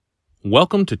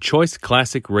Welcome to Choice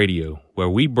Classic Radio, where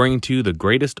we bring to you the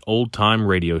greatest old-time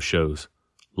radio shows.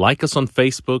 Like us on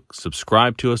Facebook,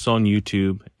 subscribe to us on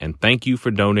YouTube, and thank you for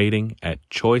donating at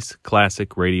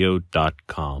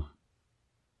choiceclassicradio.com.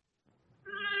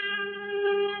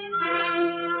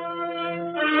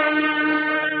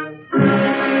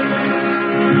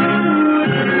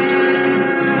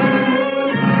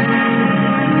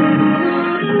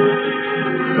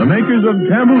 The makers of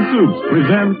Campbell Soups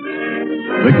present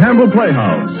the Campbell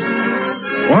Playhouse.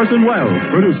 Orson Welles,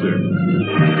 producer.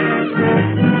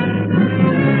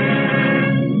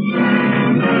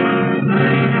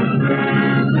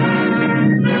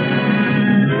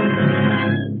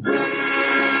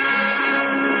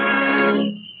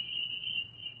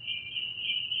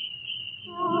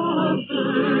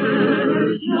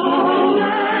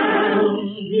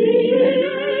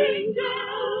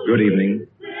 Good evening.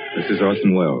 This is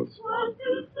Orson Welles.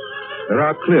 There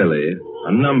are clearly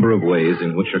a number of ways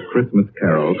in which a Christmas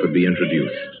carol could be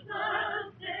introduced.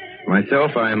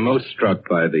 Myself, I am most struck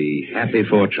by the happy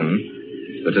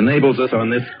fortune that enables us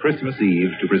on this Christmas Eve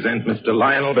to present Mr.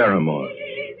 Lionel Barrymore,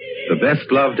 the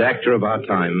best-loved actor of our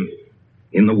time,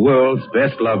 in the world's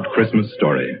best-loved Christmas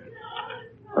story,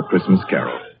 A Christmas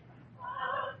Carol.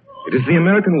 It is the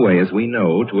American way, as we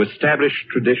know, to establish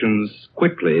traditions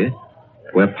quickly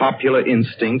where popular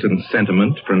instinct and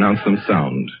sentiment pronounce them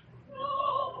sound.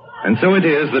 And so it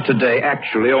is that today,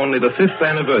 actually only the 5th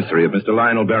anniversary of Mr.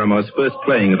 Lionel Barrymore's first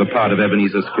playing of the part of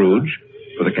Ebenezer Scrooge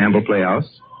for the Campbell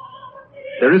Playhouse,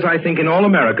 there is, I think, in all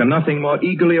America nothing more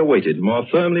eagerly awaited, more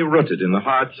firmly rooted in the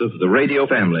hearts of the radio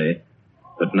family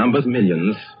that numbers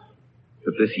millions,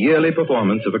 than this yearly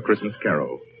performance of A Christmas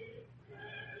Carol.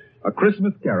 A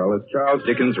Christmas Carol, as Charles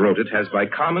Dickens wrote it, has by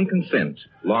common consent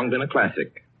long been a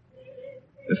classic.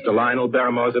 Mr. Lionel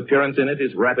Barrymore's appearance in it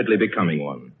is rapidly becoming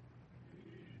one.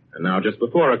 And now, just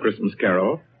before A Christmas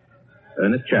Carol,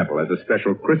 Ernest Chappell has a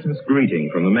special Christmas greeting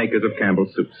from the makers of Campbell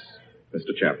Soups.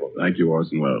 Mr. Chappell. Thank you,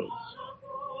 Orson Welles.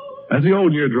 As the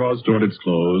old year draws toward its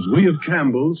close, we of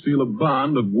Campbell's feel a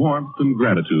bond of warmth and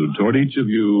gratitude toward each of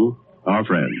you, our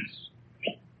friends.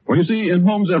 For you see, in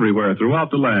homes everywhere throughout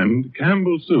the land,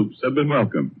 Campbell Soups have been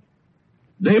welcomed.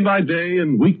 Day by day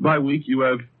and week by week, you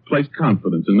have placed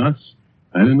confidence in us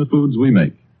and in the foods we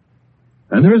make.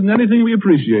 And there isn't anything we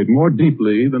appreciate more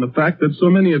deeply than the fact that so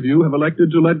many of you have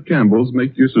elected to let Campbell's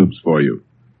make your soups for you.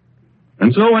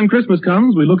 And so when Christmas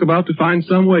comes, we look about to find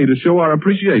some way to show our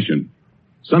appreciation,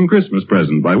 some Christmas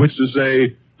present by which to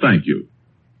say thank you.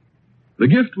 The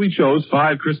gift we chose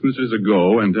 5 Christmases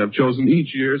ago and have chosen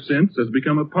each year since has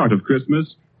become a part of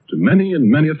Christmas to many and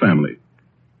many a family.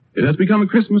 It has become a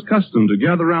Christmas custom to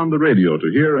gather round the radio to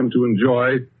hear and to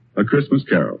enjoy A Christmas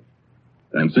Carol.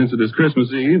 And since it is Christmas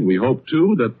Eve, we hope,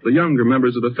 too, that the younger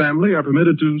members of the family are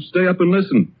permitted to stay up and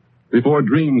listen before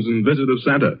dreams and visit of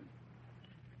Santa.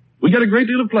 We get a great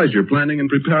deal of pleasure planning and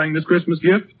preparing this Christmas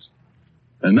gift.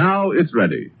 And now it's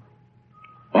ready.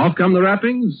 Off come the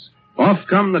wrappings. Off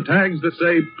come the tags that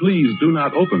say, please do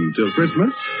not open till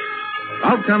Christmas.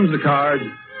 Out comes the card,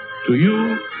 to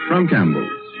you from Campbell's.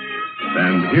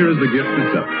 And here's the gift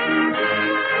itself.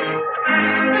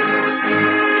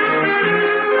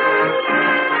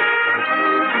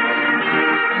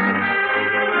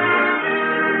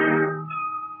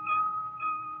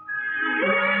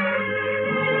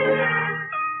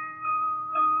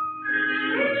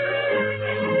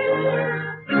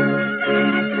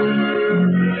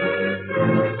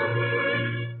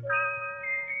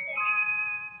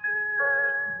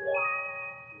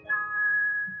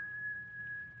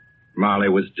 Marley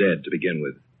was dead to begin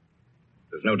with.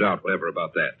 There's no doubt whatever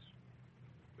about that.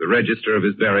 The register of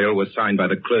his burial was signed by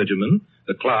the clergyman,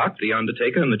 the clerk, the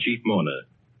undertaker, and the chief mourner.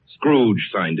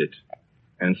 Scrooge signed it.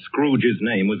 And Scrooge's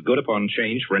name was good upon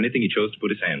change for anything he chose to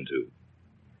put his hand to.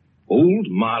 Old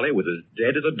Marley was as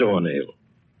dead as a doornail.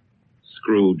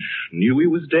 Scrooge knew he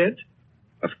was dead?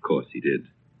 Of course he did.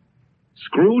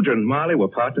 Scrooge and Marley were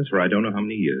partners for I don't know how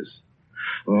many years.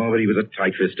 Oh, but he was a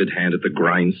tight-fisted hand at the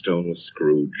grindstone, was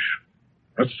Scrooge.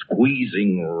 A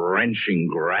squeezing, wrenching,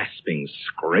 grasping,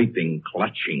 scraping,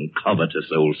 clutching, covetous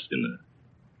old sinner.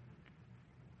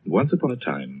 Once upon a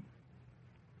time,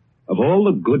 of all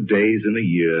the good days in the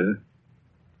year,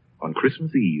 on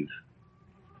Christmas Eve,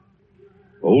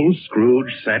 old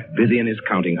Scrooge sat busy in his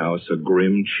counting house, a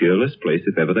grim, cheerless place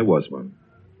if ever there was one.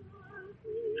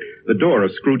 The door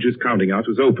of Scrooge's counting house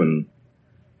was open,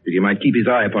 that he might keep his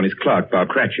eye upon his clerk, Bob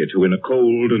Cratchit, who in a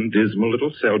cold and dismal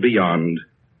little cell beyond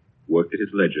worked at his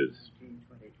ledgers.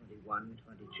 20, 21,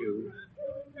 22.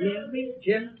 Merry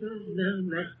gentlemen,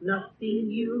 let nothing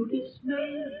you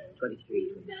dismay.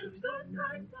 23, 26,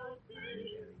 29,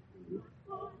 32.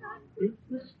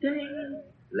 day.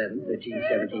 11, 13,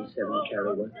 17, 7,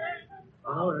 carry 1.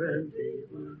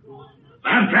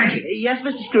 Bob Cratchit. Yes,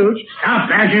 Mr. Scrooge? Stop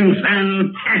that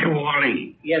infernal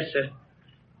caterwauling. Yes, sir.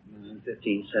 9,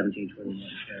 15, 17, 21,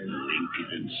 carry 1.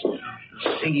 Impudence.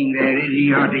 Singing their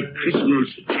idiotic Christmas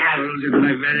carols at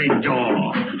my very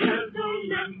door.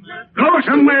 Go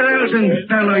somewhere else and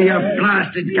bellow your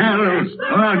blasted carols,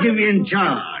 or I'll give you in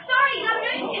charge. Sorry,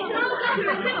 Governor. It's almost up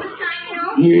for Christmas time, you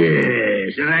know.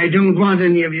 Yes, and I don't want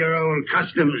any of your old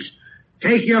customs.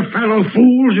 Take your fellow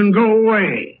fools and go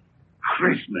away.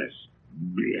 Christmas.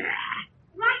 Blah.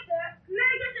 Right, sir.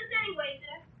 Merry Christmas anyway,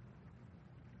 sir.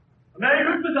 Merry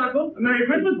Christmas, Uncle. Merry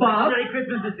Christmas, Bob. Merry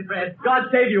Christmas, Mr. Fred. God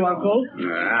save you, Uncle.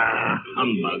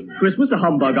 Humbug. Christmas a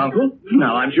humbug, Uncle?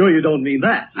 Now, I'm sure you don't mean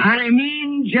that. I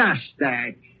mean just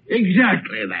that.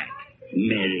 Exactly that.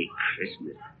 Merry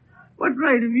Christmas. What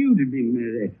right have you to be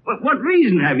merry? What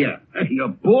reason have you? You're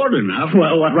bored enough.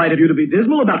 Well, what right have you to be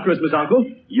dismal about Christmas, Uncle?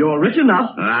 You're rich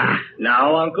enough.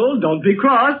 Now, Uncle, don't be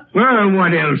cross. Well,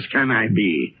 what else can I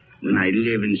be when I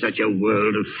live in such a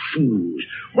world of fools?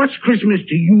 What's Christmas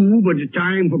to you but a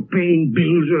time for paying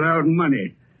bills without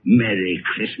money? Merry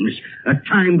Christmas. A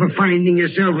time for finding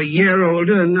yourself a year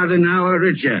older and not an hour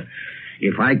richer.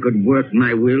 If I could work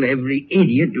my will, every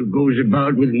idiot who goes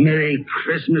about with Merry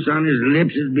Christmas on his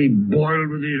lips would be boiled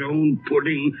with his own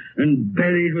pudding and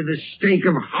buried with a stake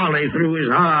of holly through his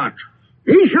heart.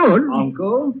 He should.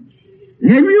 Uncle?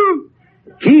 Nephew,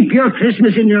 keep your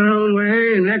Christmas in your own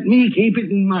way and let me keep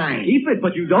it in mine. Keep it,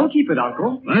 but you don't keep it,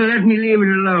 Uncle. Well, let me leave it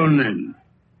alone then.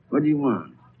 What do you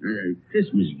want? A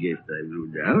Christmas gift, I've no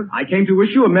doubt. I came to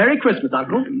wish you a Merry Christmas,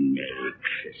 Uncle. Merry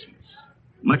Christmas.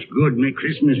 Much good may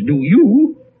Christmas do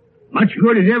you. Much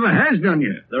good it ever has done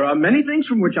you. There are many things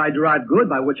from which I derive good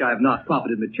by which I have not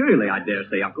profited materially, I dare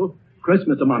say, Uncle.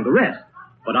 Christmas among the rest.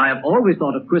 But I have always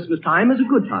thought of Christmas time as a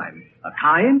good time. A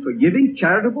kind, forgiving,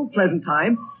 charitable, pleasant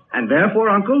time. And therefore,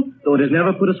 Uncle, though it has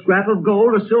never put a scrap of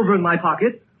gold or silver in my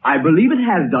pocket, I believe it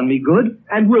has done me good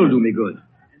and will do me good.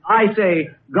 I say,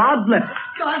 God bless it.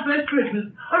 God bless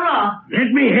Christmas. Hurrah!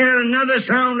 Let me hear another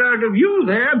sound out of you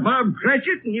there, Bob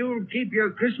Cratchit, and you'll keep your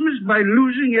Christmas by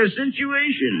losing your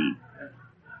situation.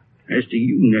 As to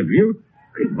you, nephew,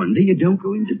 I wonder you don't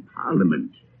go into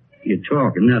Parliament. You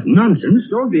talk enough nonsense.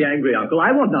 Don't be angry, Uncle.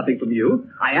 I want nothing from you.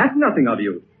 I ask nothing of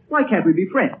you. Why can't we be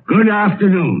friends? Good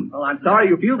afternoon. Well, I'm sorry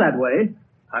you feel that way.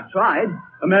 I've tried.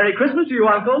 A Merry Christmas to you,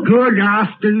 Uncle. Good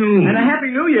afternoon. And a Happy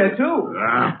New Year, too.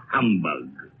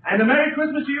 Humbug. And a Merry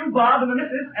Christmas to you, Bob, and the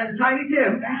missus, and Tiny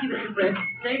Tim. Thank you, Mr. Fred.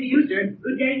 Same to you, sir.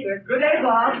 Good day, sir. Good day,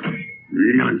 Bob.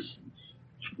 Nonsense.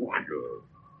 Twaddle.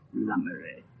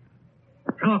 Lummery.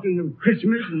 Talking of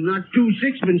Christmas and not 2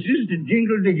 sixpences to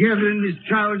jingle together in his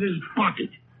trousers pocket.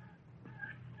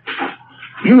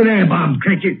 You there, Bob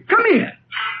Cratchit. Come here.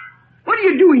 What are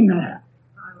you doing there?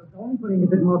 I was home putting a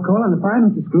bit more coal on the fire,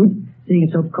 Mr. Scrooge. Seeing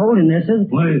it's so cold in there, sir.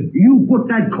 Well, you put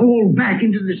that coal back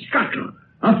into the scuttle.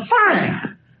 A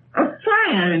fire! A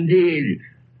fire, indeed.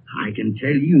 I can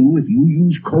tell you, if you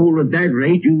use coal at that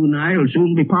rate, you and I will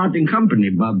soon be parting company,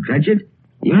 Bob Cratchit.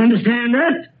 You understand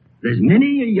that? There's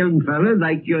many a young fella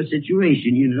like your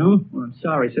situation, you know. Oh, I'm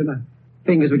sorry, sir. My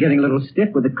fingers were getting a little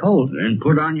stiff with the cold. Then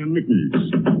put on your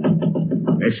mittens.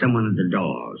 There's someone at the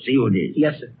door. See who it is.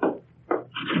 Yes, sir.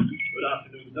 Good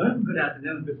afternoon, sir. Good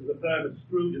afternoon. This is the firm of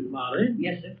Scrooge and Marley.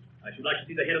 Yes, sir. I should like to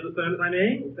see the head of the firm, if I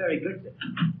may. Oh, very good, sir.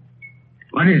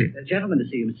 What is it? A gentleman to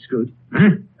see you, Mr. Scrooge.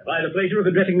 Huh? Have I the pleasure of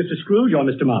addressing Mr. Scrooge or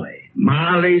Mr. Marley?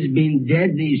 Marley's been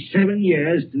dead these 7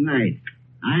 years tonight.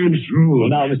 I'm through. Well,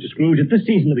 now, Mr. Scrooge, at this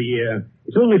season of the year,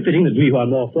 it's only fitting that we who are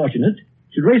more fortunate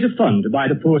should raise a fund to buy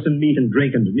the poor some meat and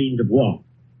drink and means of warmth.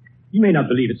 You may not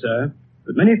believe it, sir,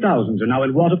 but many thousands are now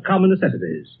in want of common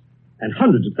necessities, and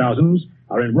hundreds of thousands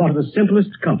are in want of the simplest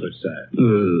comforts, sir.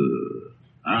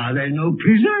 Are there no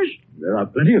prisoners? There are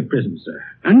plenty of prisons, sir.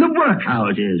 And the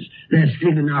workhouses? They're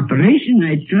still in operation,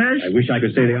 I trust. I wish I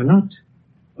could say they are not,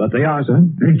 but they are, sir.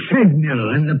 The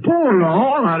treadmill and the poor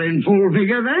law are in full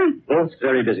vigor then? Both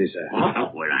very busy, sir.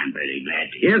 Oh, well, I'm very glad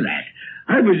to hear that.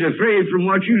 I was afraid from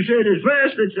what you said at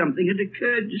first that something had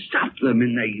occurred to stop them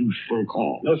in their useful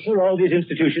cause. No, sir, all these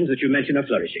institutions that you mention are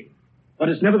flourishing. But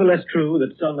it's nevertheless true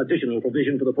that some additional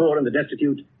provision for the poor and the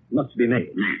destitute must be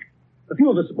made. A few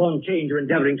of us upon change are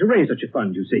endeavoring to raise such a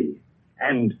fund, you see.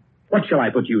 And what shall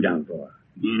I put you down for?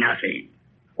 Nothing.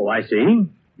 Oh, I see.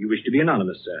 You wish to be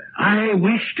anonymous, sir. I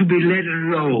wish to be let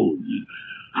alone.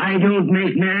 I don't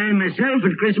make merry myself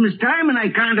at Christmas time, and I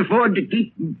can't afford to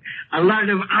keep a lot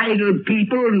of idle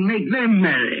people and make them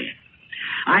merry.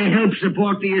 I help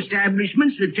support the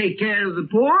establishments that take care of the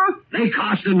poor. They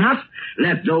cost enough.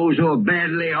 Let those who are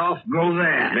badly off go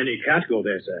there. Many can't go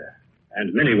there, sir.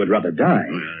 And many would rather die.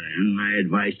 And my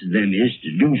advice to them is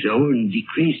to do so and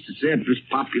decrease the surplus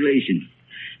population.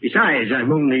 Besides,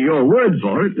 I've only your word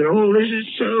for it that all this is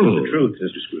so. The truth,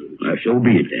 Mr. Scrooge. Well, so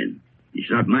be it then. It's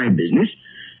not my business.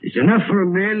 It's enough for a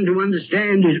man to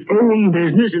understand his own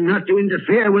business and not to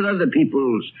interfere with other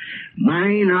people's.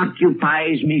 Mine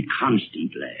occupies me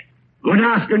constantly. Good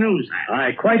afternoon, sir.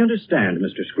 I quite understand,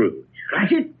 Mr. Scrooge.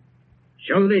 Cratchit,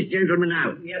 show this gentleman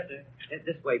out. Yes, sir.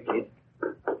 This way, please.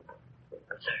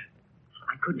 Sir,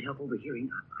 I couldn't help overhearing.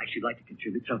 I should like to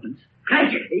contribute something.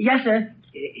 Cratchit! Yes, sir.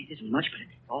 It isn't much, but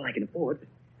it's all I can afford.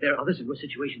 There are others in worse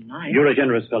situation than I am. You're a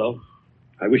generous fellow.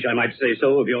 I wish I might say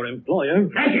so of your employer.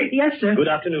 Cratchit! Yes, sir. Good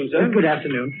afternoon, sir. Good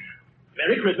afternoon.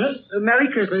 Merry Christmas.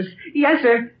 Merry Christmas. Yes,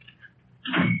 sir.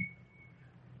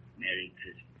 Merry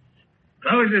Christmas.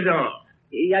 Close the door.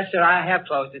 Yes, sir. I have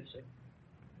closed it, sir.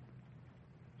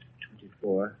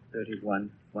 24, 31,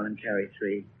 1 and carry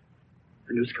 3.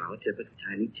 A new scarlet tippet for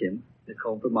Tiny Tim. The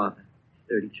comb for Martha.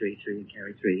 33, 3 and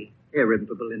carry 3. Hair ribbon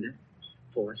for Belinda.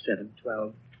 4, 7,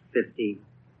 12, 15.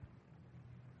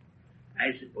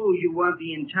 I suppose you want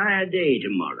the entire day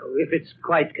tomorrow. If it's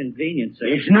quite convenient, sir.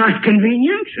 It's not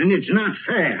convenient, and it's not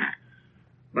fair.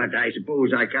 But I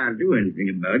suppose I can't do anything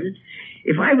about it.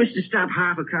 If I was to stop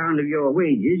half a crown of your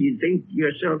wages, you'd think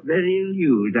yourself very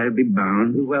ill-used, I'll be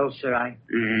bound. Well, sir,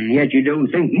 And yet you don't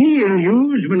think me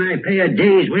ill-used when I pay a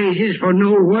day's wages for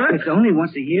no work? It's only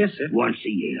once a year, sir. Once a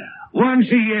year. Once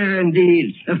a year,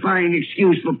 indeed. A fine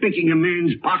excuse for picking a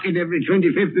man's pocket every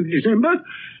 25th of December.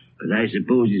 But I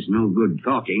suppose it's no good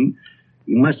talking.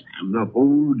 You must have the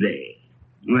whole day.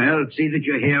 Well, see that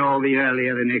you're here all the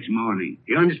earlier the next morning.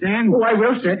 You understand? Oh, I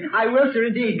will, sir. I will, sir,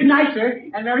 indeed. Good night, sir,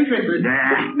 and Merry Christmas.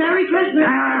 Merry Christmas.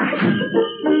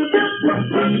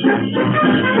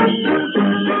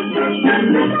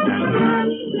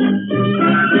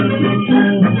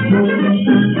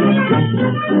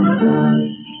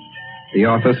 The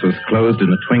office was closed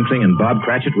in a twinkling, and Bob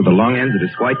Cratchit, with the long ends of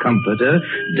his white comforter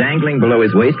dangling below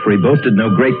his waist, for he boasted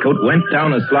no greatcoat, went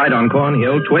down a slide on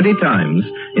Cornhill 20 times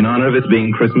in honor of its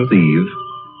being Christmas Eve,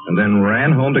 and then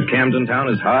ran home to Camden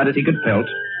Town as hard as he could pelt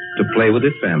to play with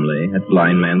his family at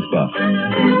Blind Man's Buff.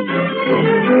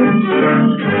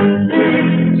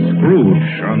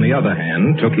 Scrooge, on the other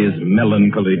hand, took his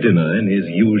melancholy dinner in his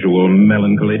usual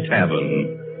melancholy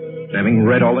tavern. Having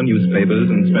read all the newspapers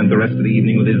and spent the rest of the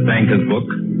evening with his banker's book,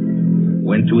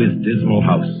 went to his dismal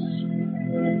house.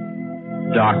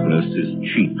 Darkness is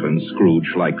cheap, and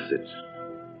Scrooge likes it.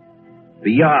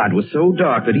 The yard was so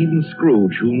dark that even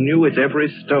Scrooge, who knew its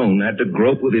every stone, had to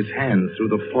grope with his hands through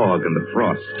the fog and the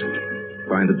frost to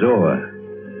find the door.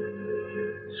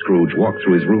 Scrooge walked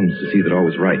through his rooms to see that all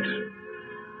was right.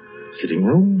 Sitting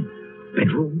room,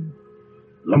 bedroom,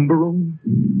 lumber room,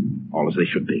 all as they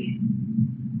should be.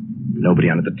 Nobody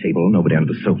under the table, nobody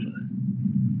under the sofa.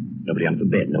 Nobody under the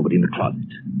bed, nobody in the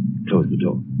closet. Closed the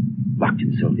door. Locked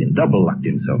himself in, double locked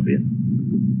himself in.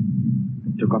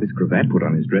 Took off his cravat, put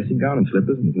on his dressing gown and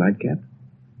slippers and his nightcap.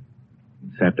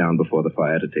 And sat down before the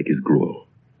fire to take his gruel.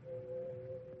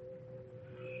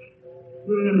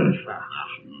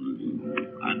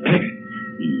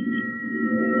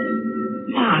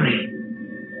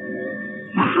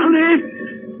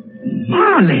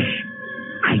 Marley!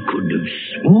 I could have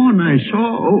sworn I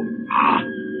saw...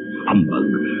 humbug.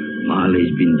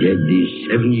 Marley's been dead these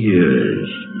 7 years.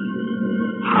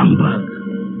 Humbug.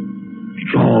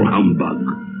 It's all humbug.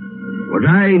 What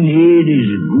I need is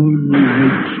a good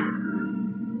night.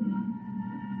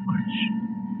 What's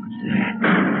that?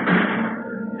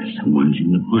 Someone's in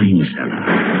the wine cellar.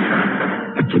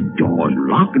 But the door's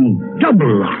locked and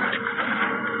double locked.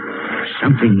 It's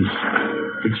coming.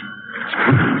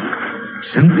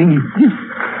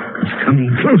 It's coming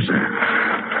closer.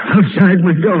 Outside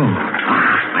my door.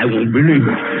 I won't believe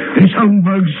it. It's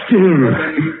humbug still.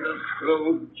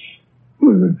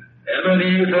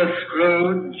 Ebenezer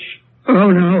Scrooge.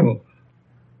 Oh, no.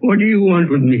 What do you want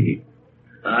with me?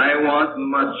 I want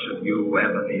much of you,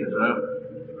 Ebenezer.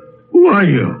 Who are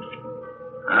you?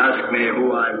 Ask me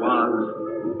who I was.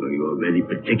 You're very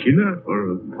particular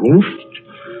for a ghost.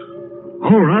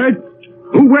 All right.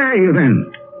 Who were you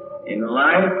then? In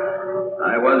life,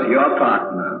 I was your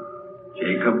partner,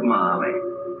 Jacob Marley.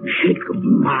 Jacob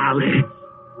Marley?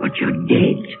 But you're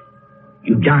dead.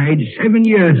 You died 7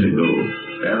 years ago.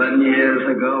 7 years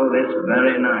ago this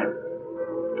very night.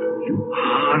 You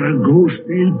are a ghost,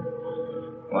 then?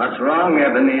 What's wrong,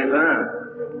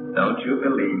 Ebenezer? Don't you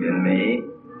believe in me?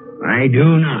 I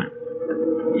do not.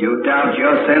 You doubt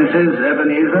your senses,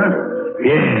 Ebenezer?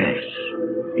 Yes.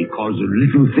 Because a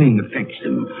little thing affects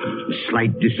them. A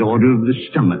slight disorder of the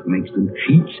stomach makes them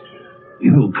cheats.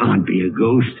 You can't be a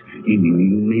ghost. You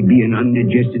may be an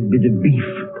undigested bit of beef,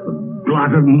 a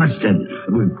blot of mustard,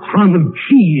 a crumb of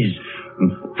cheese,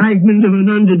 a fragment of an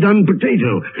underdone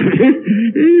potato.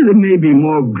 There may be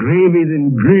more gravy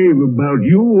than grave about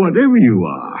you, whatever you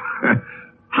are.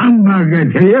 Humbug, I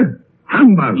tell you.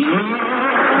 Humbug.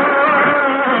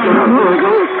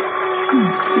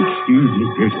 Excuse me,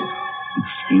 Jacob.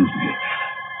 Excuse me.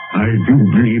 I do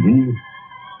believe in you.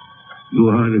 You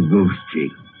are the ghost,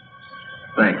 Jacob.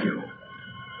 Thank you.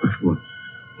 But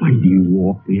why do you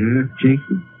walk the earth,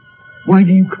 Jacob? Why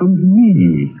do you come to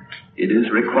me? It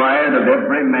is required of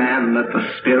every man that the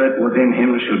spirit within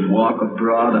him should walk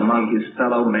abroad among his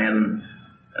fellow men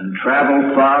and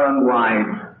travel far and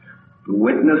wide to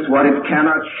witness what it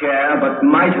cannot share but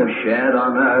might have shared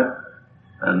on earth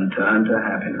and turn to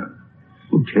happiness.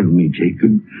 Oh, tell me,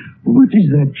 Jacob, what is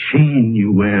that chain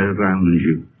you wear around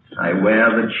you? I wear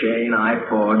the chain I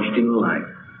forged in life.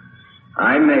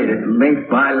 I made it link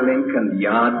by link and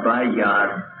yard by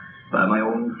yard by my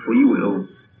own free will.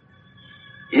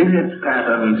 Is its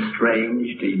pattern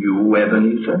strange to you,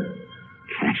 Ebenezer?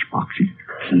 Cash boxes,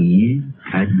 keys,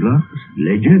 padlocks,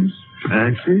 ledgers,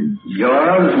 purses.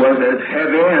 Yours was as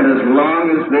heavy and as long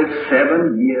as this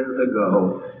 7 years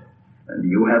ago. And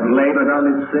you have labored on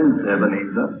it since,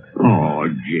 Ebenezer. Oh,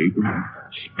 Jacob,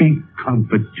 speak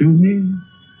comfort to me.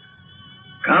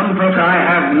 Comfort I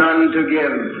have none to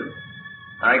give.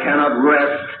 I cannot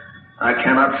rest. I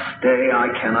cannot stay. I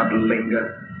cannot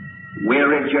linger.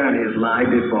 Weary journeys lie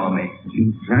before me.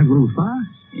 You travel fast?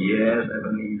 Yes,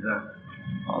 Ebenezer.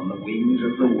 On the wings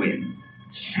of the wind.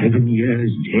 7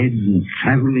 years dead and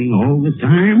traveling all the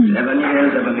time? 7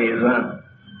 years, Ebenezer.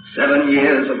 7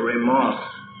 years of remorse.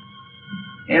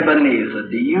 Ebenezer,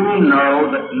 do you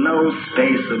know that no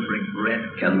space of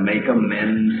regret can make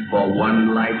amends for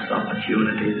one life's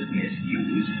opportunities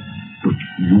misused? But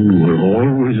you were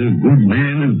always a good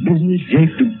man of business,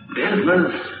 Jacob.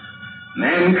 Business?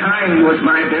 Mankind was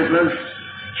my business.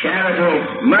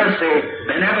 Charity, mercy,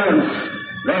 benevolence,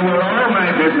 they were all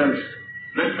my business.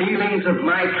 The dealings of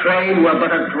my trade were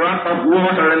but a drop of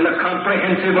water in the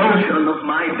comprehensive ocean of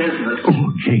my business.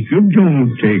 Oh, Jacob,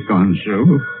 don't take on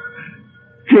so.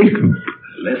 Jacob.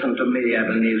 Listen to me,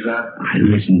 Ebenezer. I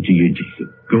listen to you,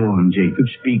 Jacob. Go on, Jacob.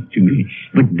 Speak to me.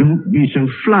 But don't be so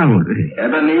flowery.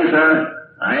 Ebenezer,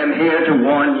 I am here to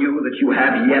warn you that you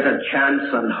have yet a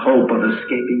chance and hope of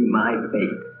escaping my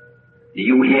fate. Do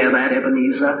you hear that,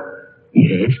 Ebenezer?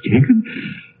 Yes, Jacob.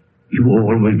 You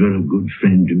always were a good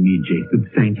friend to me,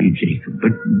 Jacob. Thank you, Jacob.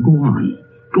 But go on.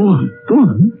 Go on. Go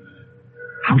on.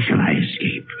 How shall I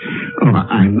escape? Oh,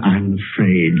 I'm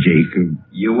afraid, Jacob.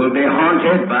 You will be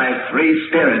haunted by three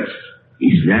spirits.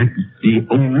 Is that the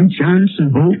only chance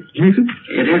and hope, Jacob?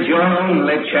 It is your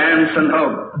only chance and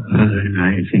hope. Then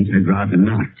I think I'd rather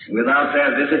not. Without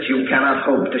their visit, you cannot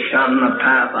hope to shun the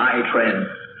path I tread.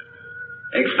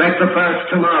 Expect the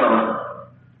first tomorrow,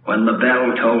 when the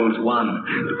bell tolls 1.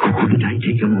 Couldn't I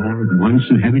take them all at once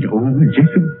and have it over,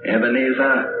 Jacob?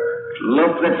 Ebenezer,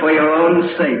 look that for your own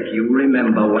sake you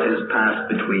remember what has passed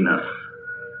between us.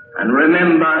 And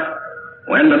remember,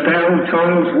 when the bell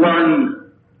tolls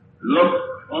 1, look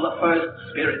for the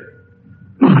first spirit.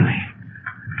 Marley.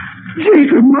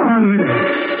 Jacob Marley.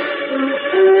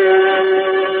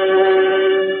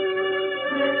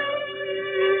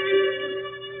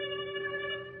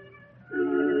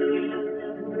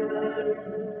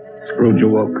 Scrooge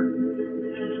awoke.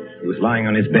 He was lying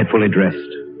on his bed fully dressed.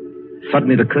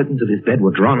 Suddenly the curtains of his bed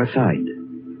were drawn aside.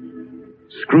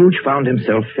 Scrooge found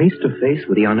himself face to face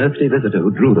with the unearthly visitor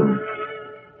who drew them.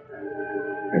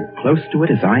 As close to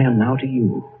it as I am now to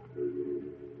you.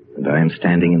 And I am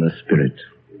standing in the spirit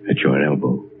at your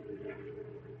elbow.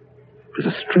 It was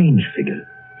a strange figure,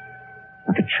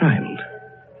 like a child.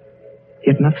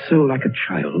 Yet not so like a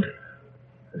child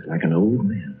as like an old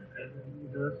man.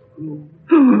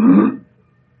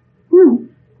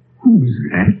 Who's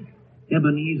that?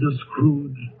 Ebenezer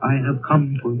Scrooge, I have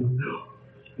come for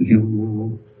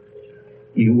you.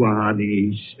 You are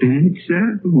the spirit,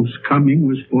 sir, whose coming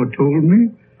was foretold me?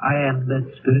 I am that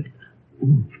spirit.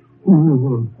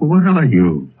 What are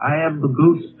you? I am the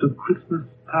ghost of Christmas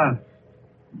past.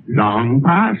 Long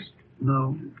past?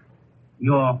 No,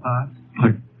 your past.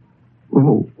 But,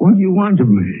 what do you want of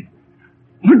me?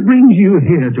 What brings you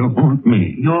here to haunt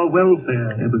me? Your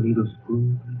welfare, Ebenezer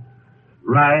Scrooge.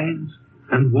 Rise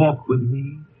and walk with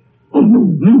me. Oh,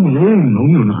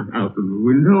 no, not out of the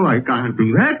window. I can't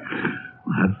do that.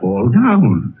 I'll fall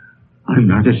down. I'm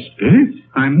not a spirit.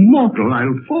 I'm mortal.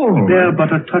 I'll fall. Bear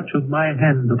but a touch of my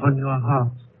hand upon your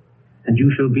heart, and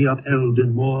you shall be upheld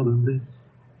in more than this.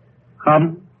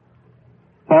 Come,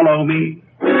 follow me.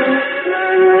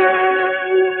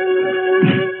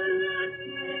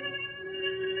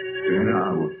 Where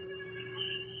are we?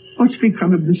 What's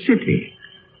become of the city?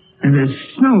 And there's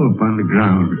snow upon the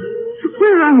ground.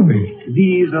 Where are we?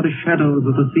 These are the shadows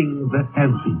of the things that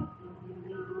have been.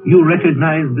 You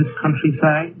recognize this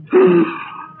countryside?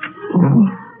 Oh,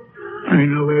 I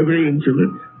know every inch of it.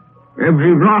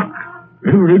 Every rock,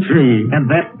 every tree. And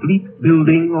that bleak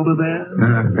building over there?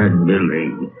 That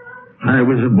building. I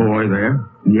was a boy there.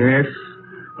 Yes.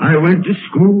 I went to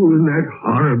school in that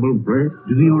horrible place.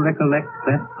 Do you recollect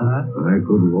that path? I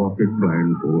could walk it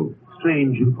blindfold.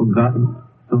 Strange you've forgotten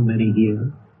so many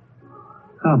years.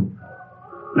 Come,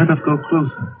 let us go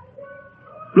closer.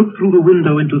 Look through the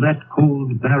window into that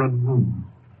cold, barren room.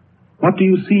 What do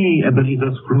you see,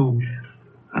 Ebenezer Scrooge?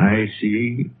 I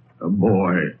see a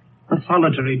boy. A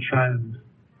solitary child,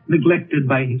 neglected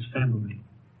by his family,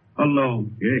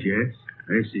 alone. Yes,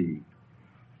 I see.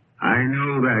 I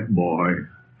know that boy.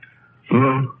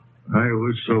 Oh, I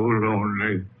was so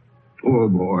lonely. Poor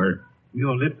boy.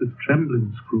 Your lip is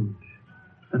trembling, Scrooge.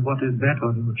 And what is that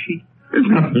on your cheek? It's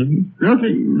nothing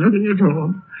at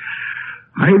all.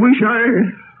 I wish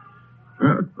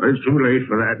it's too late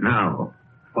for that now.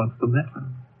 What's the matter?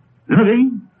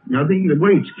 Nothing. The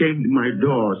waits came to my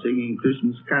door singing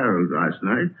Christmas carols last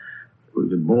night. There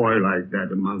was a boy like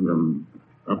that among them.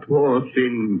 A poor,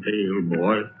 thin, pale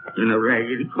boy in a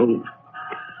ragged coat.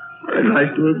 I'd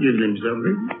like to have given him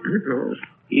something. That's all.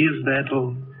 Is that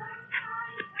all?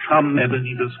 Come,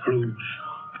 Ebenezer Scrooge.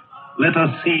 Let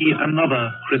us see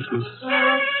another Christmas.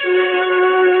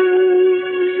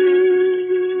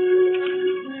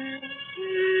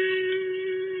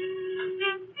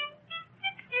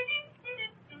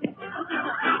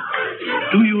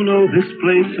 Do you know this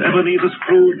place, Ebenezer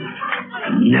Scrooge?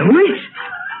 Know it?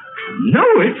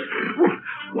 Know it?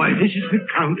 Why, this is the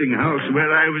counting house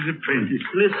where I was apprentice.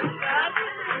 Listen.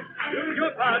 Who's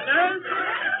your partner?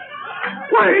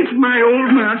 Why, it's my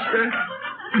old master.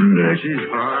 Bless his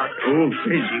heart, old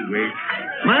Fezziwig.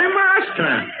 My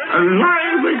master,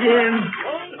 alive again,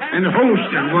 and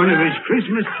host of one of his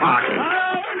Christmas parties.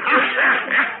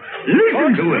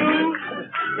 Listen to him.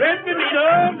 Red Benito,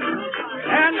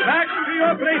 and back to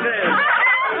your places.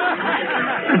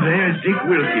 And there's Dick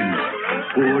Wilkins.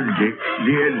 Poor Dick.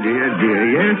 Dear,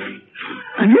 yes?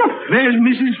 And look, there's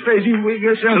Mrs. Fezziwig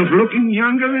herself, looking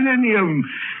younger than any of them.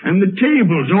 And the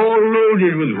tables all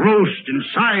loaded with roast and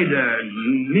cider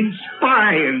and mince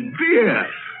pie and beer.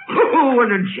 Oh,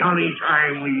 what a jolly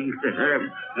time we used to have.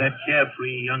 That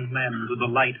carefree young man with the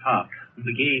light heart and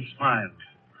the gay smile.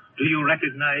 Do you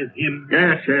recognize him?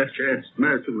 Yes.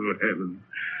 Merciful heaven.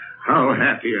 How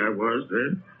happy I was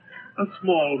then. A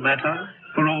small matter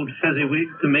for old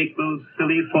Fezziwig to make those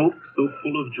silly folks so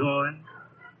full of joy.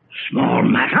 Small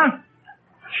matter?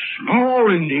 Small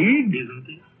indeed. Isn't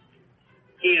it?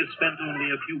 He has spent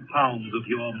only a few pounds of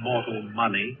your mortal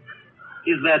money.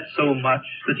 Is that so much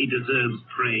that he deserves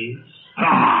praise?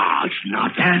 It's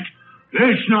not that.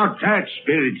 It's not that,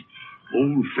 Spirit.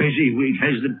 Old Fezziwig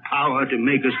has the power to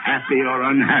make us happy or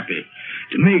unhappy,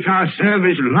 to make our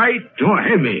service light or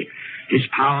heavy. His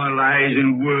power lies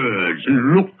in words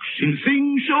and looks, in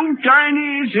things so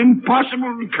tiny it's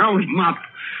impossible to count them up.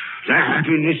 The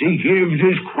happiness he gives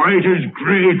is quite as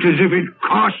great as if it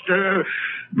cost her...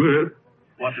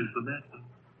 What is the matter?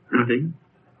 Nothing.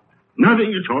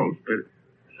 Nothing at all, Spirit.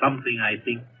 Something, I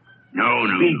think. No.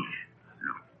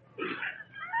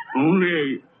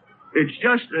 Only, it's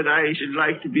just that I should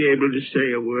like to be able to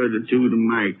say a word or two to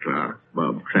my clerk,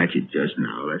 Bob Cratchit, just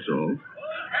now, that's all.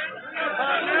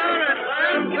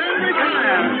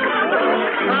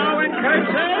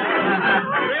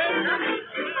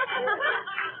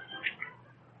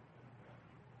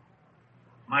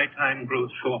 My time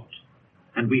grows short,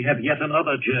 and we have yet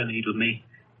another journey to make.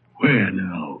 Where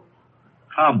now?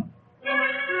 Come.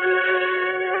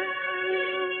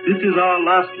 This is our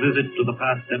last visit to the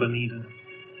past, Ebenezer.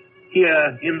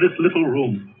 Here, in this little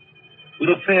room, with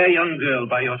a fair young girl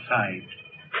by your side.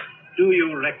 Do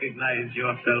you recognize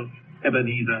yourself,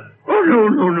 Ebenezer? Oh,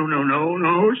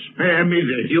 no. Spare me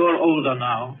this. You're older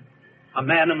now, a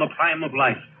man in the prime of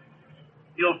life.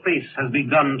 Your face has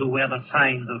begun to wear the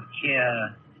signs of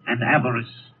care and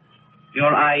avarice.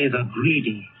 Your eyes are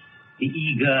greedy, the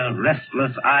eager,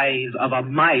 restless eyes of a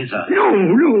miser.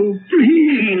 No,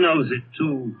 please. She knows it,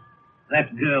 too,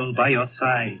 that girl by your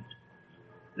side.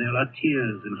 There are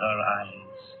tears in her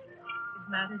eyes.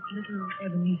 It matters little,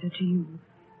 Ebenezer, to you.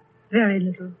 Very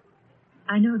little.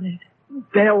 I know that.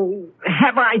 Belle,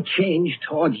 have I changed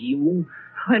towards you?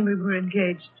 When we were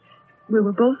engaged, we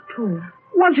were both poor.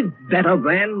 Was it better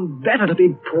then? Better to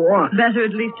be poor? Better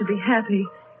at least to be happy.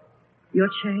 You're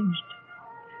changed.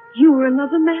 You were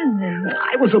another man then.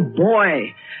 I was a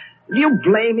boy. Do you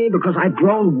blame me because I've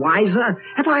grown wiser?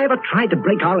 Have I ever tried to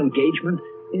break our engagement?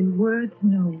 In words,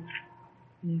 no.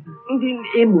 Never.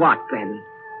 In what, then?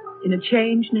 In a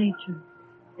changed nature.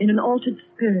 In an altered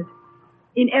spirit.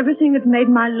 In everything that made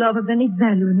my love of any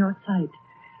value in your sight.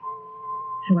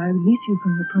 Shall I release you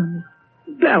from the promise?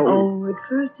 Belle. Oh, at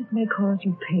first it may cause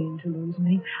you pain to lose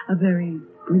me. A very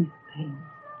brief pain.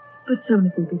 But soon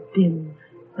it will be dim,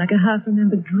 like a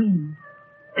half-remembered dream.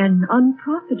 An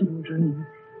unprofitable dream.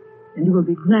 And you will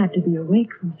be glad to be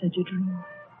awake from such a dream.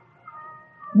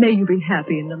 May you be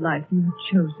happy in the life you have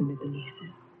chosen,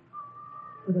 Ebenezer.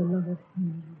 For the love of him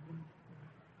you love.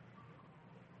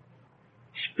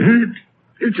 Spirit,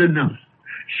 it's enough.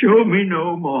 Show me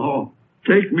no more.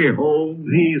 Take me home.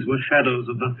 These were shadows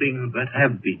of the things that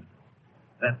have been.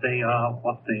 That they are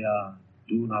what they are.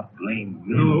 Do not blame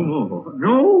me. No more.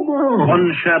 No more.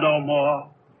 One shadow more.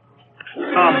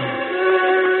 Come.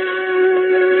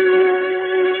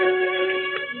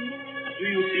 Do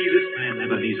you see this man,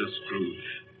 Ebenezer Scrooge?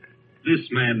 This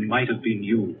man might have been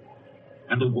you.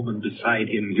 And the woman beside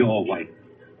him, your wife.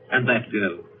 And that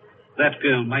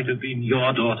girl might have been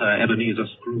your daughter, Ebenezer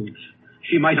Scrooge.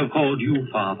 She might have called you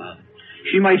father.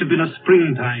 She might have been a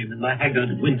springtime in the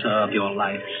haggard winter of your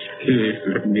life. Please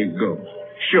let me go.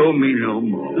 Show me no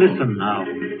more. Listen now,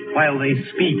 while they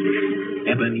speak,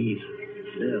 Ebenezer.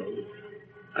 Well,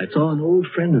 I saw an old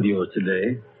friend of yours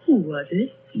today. Who was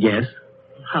it? Yes.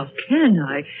 How can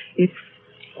I? It's...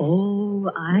 Oh,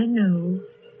 I know.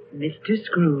 Mr.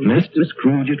 Scrooge. Mr.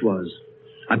 Scrooge it was.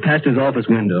 I passed his office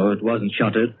window. It wasn't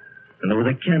shuttered, and there was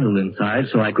a candle inside,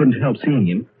 so I couldn't help seeing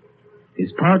him.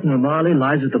 His partner, Marley,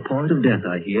 lies at the point of death,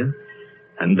 I hear.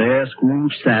 And there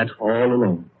Scrooge sat all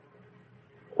alone.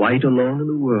 Quite alone in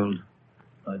the world,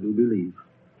 I do believe.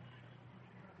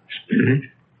 Spirit,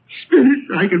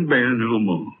 I can bear no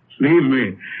more. Leave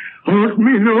me. Haunt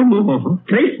me no more.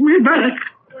 Take me back.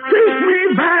 Take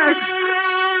me back.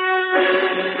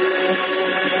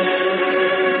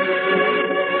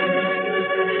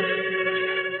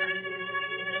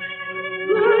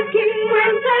 King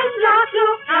Wenceslas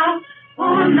looked out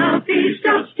on the feast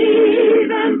of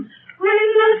Stephen, when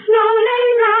the snow lay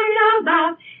round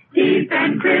about, deep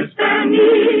and crisp and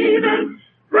even,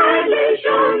 brightly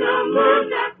shone the moon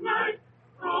that night.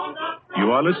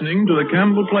 You are listening to the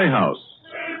Campbell Playhouse,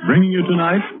 bringing you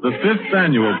tonight the 5th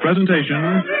annual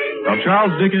presentation of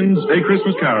Charles Dickens' A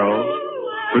Christmas Carol,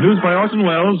 produced by Orson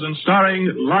Welles and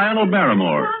starring Lionel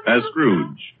Barrymore as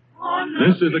Scrooge.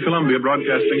 This is the Columbia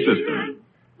Broadcasting System.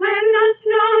 When the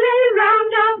snow lay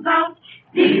round about,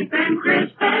 deep and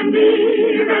crisp and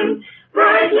even,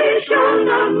 brightly shone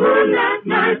the moon that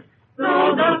night,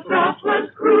 though the frost was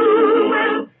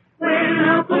cruel, when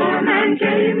a poor man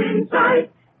came in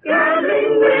sight,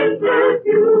 gathering winter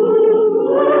dew.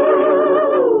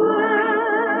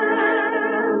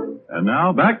 And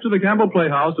now, back to the Campbell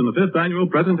Playhouse in the 5th annual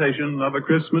presentation of A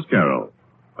Christmas Carol.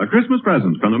 A Christmas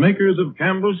present from the makers of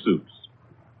Campbell's Soups.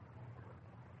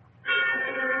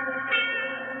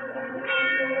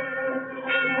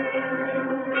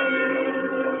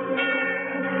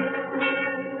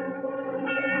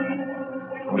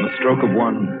 On the stroke of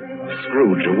one,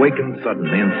 Scrooge awakened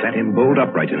suddenly and sat him bolt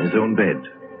upright in his own bed.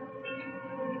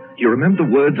 He remembered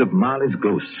the words of Marley's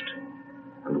ghost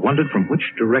and wondered from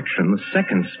which direction the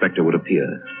second specter would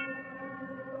appear.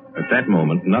 At that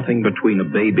moment, nothing between a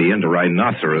baby and a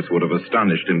rhinoceros would have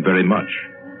astonished him very much.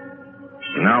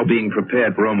 Now being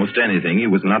prepared for almost anything, he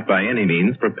was not by any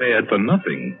means prepared for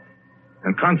nothing.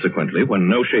 And consequently, when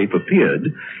no shape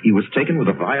appeared, he was taken with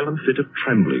a violent fit of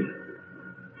trembling.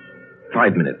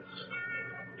 5 minutes,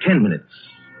 10 minutes,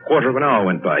 quarter of an hour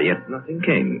went by, yet nothing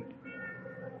came.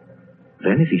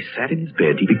 Then, as he sat in his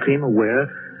bed, he became aware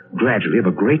gradually of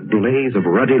a great blaze of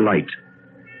ruddy light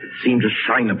that seemed to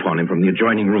shine upon him from the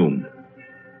adjoining room.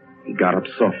 He got up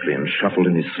softly and shuffled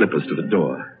in his slippers to the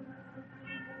door.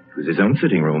 It was his own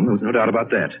sitting room, there was no doubt about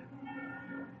that.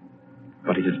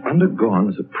 But it had undergone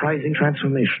a surprising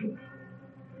transformation.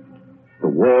 The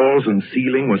walls and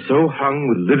ceiling were so hung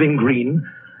with living green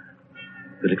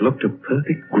that it looked a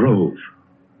perfect grove.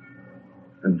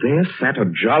 And there sat a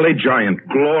jolly giant,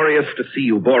 glorious to see,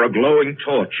 who bore a glowing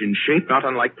torch in shape not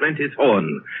unlike Plenty's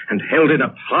horn, and held it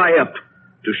up, high up,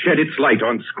 to shed its light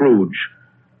on Scrooge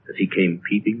as he came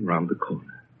peeping round the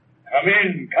corner. Come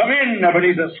in,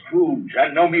 Ebenezer Scrooge,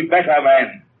 and know me better,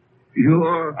 man.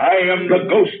 I am the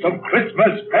ghost of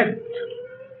Christmas present.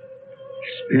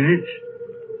 Spirit,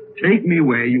 take me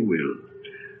where you will.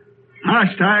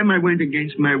 Last time I went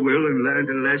against my will and learned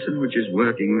a lesson which is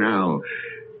working now.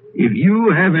 If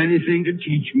you have anything to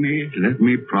teach me, let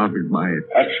me profit by it.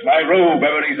 Touch my robe,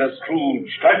 Ebenezer Scrooge.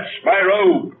 Touch my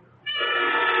robe.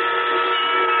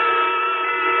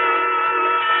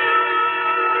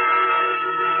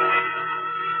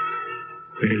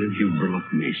 Where have you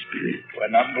brought me, Spirit? To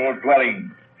an humble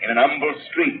dwelling in an humble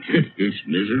street. It's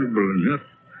miserable enough.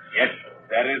 Yet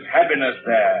there is happiness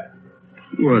there.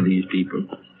 Who are these people?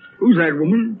 Who's that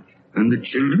woman? And the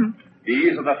children?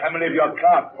 These are the family of your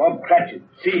clerk, Bob Cratchit.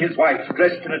 See his wife,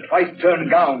 dressed in a twice-turned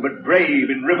gown, but brave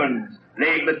in ribbons,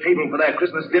 laying the table for their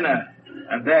Christmas dinner.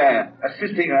 And there,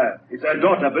 assisting her, is her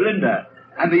daughter, Belinda.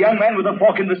 And the young man with the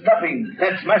fork in the stuffing,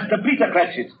 that's Master Peter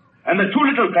Cratchit. And the two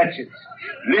little Cratchits.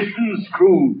 Listen,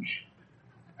 Scrooge,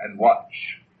 and watch.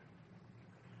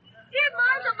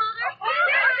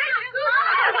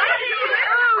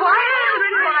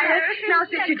 Quiet. Now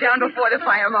sit you down before the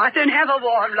fire, Martha, and have a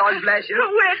warm, Lord bless you.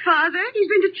 Where's Father? He's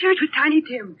been to church with Tiny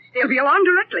Tim. They'll be along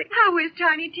directly. How is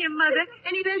Tiny Tim, Mother?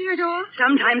 Any better at all?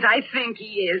 Sometimes I think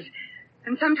he is.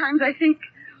 And sometimes I think,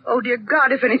 oh, dear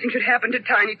God, if anything should happen to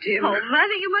Tiny Tim. Oh,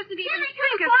 Mother, you mustn't even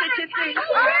think of such a thing.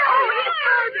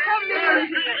 Merry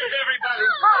Christmas, everybody.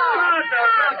 Martha,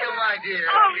 welcome, my dear.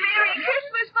 Oh, Merry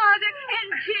Christmas, Father, and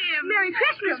Tim. Merry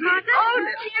Christmas, Martha. Oh,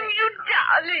 Tim, you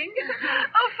darling.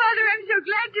 Oh, Father, I'm so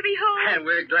glad to be home. And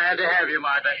we're glad to have you,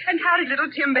 Martha. And how did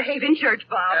little Tim behave in church,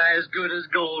 Bob? As good as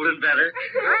gold and better.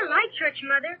 I like church,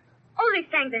 Mother. Oh, they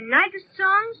sang the nicest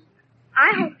songs.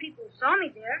 I hope people saw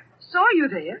me there. Saw you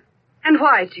there? And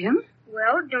why, Tim?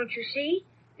 Well, don't you see?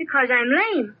 Because I'm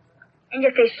lame. And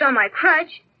if they saw my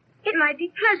crutch, it might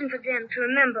be pleasant for them to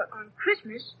remember on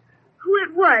Christmas who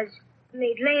it was who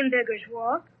made lame beggars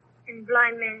walk and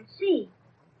blind men see.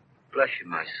 Bless you,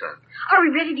 my son. Are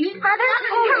we ready to eat, Mother?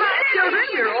 Oh, children,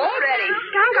 you're all ready.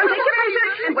 Come, take your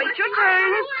places and wait your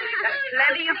turn. There's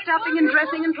plenty of stuffing and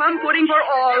dressing and plum pudding for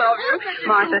all of you.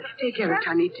 Martha, take care of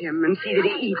Tiny Tim and see that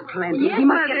he eats plenty. Yes, he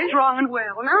must Mother. get strong and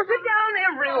well. Now sit down,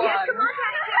 everyone. Yes, come on,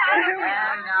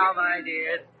 And now, my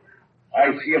dear. I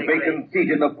see a vacant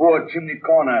seat in the poor chimney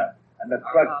corner, and a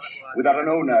crutch without an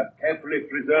owner, carefully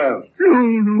preserved.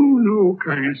 No,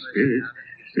 kind spirit.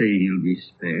 Say he'll be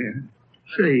spared.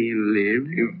 Say he'll live.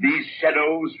 If these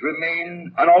shadows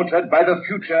remain unaltered by the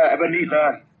future,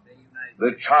 Ebenezer,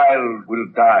 the child will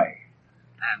die.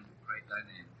 And praise thy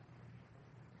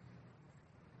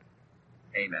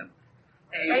name. Amen.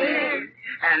 Amen.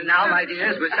 And now, my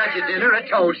dears, with such a dinner, a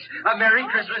toast. A Merry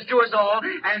Christmas to us all,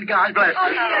 and God bless Oh,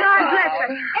 us. God bless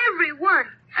us, everyone.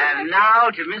 And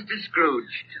now to Mr. Scrooge.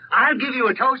 I'll give you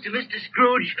a toast to Mr.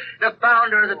 Scrooge, the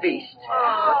founder of the feast.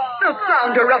 The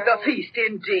founder of the feast,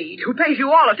 indeed, who pays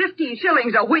you all at 15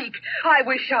 shillings a week. I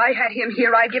wish I had him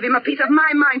here. I'd give him a piece of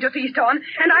my mind to feast on,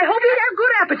 and I hope he'd have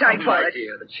good appetite for my it.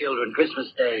 dear, the children,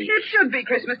 Christmas Day. It should be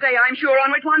Christmas Day, I'm sure,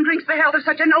 on which one drinks the health of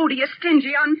such an odious,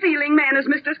 stingy, unfeeling man as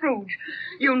Mr. Scrooge.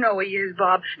 You know he is,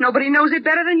 Bob. Nobody knows it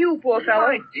better than you, poor fellow.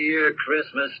 My dear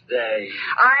Christmas Day.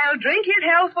 I'll drink his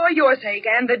health for your sake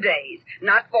and the day's,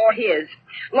 not for his.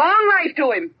 Long life to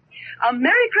him. A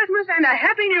Merry Christmas and a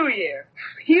Happy New Year.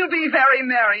 He'll be very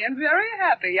merry and very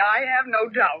happy, I have no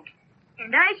doubt.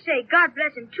 And I say God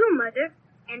bless him too, Mother,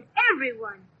 and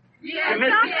everyone. Yes,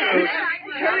 Mr. Scrooge.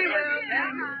 Very well.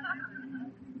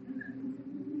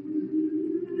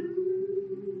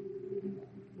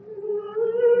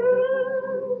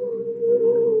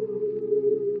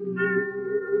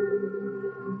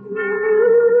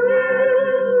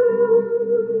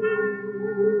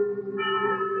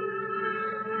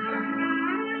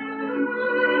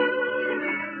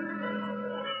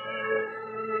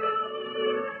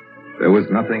 There was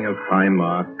nothing of high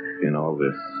mark in all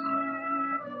this.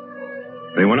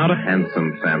 They were not a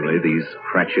handsome family, these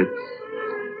Cratchits.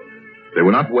 They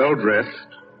were not well-dressed.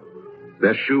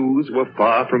 Their shoes were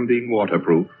far from being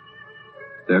waterproof.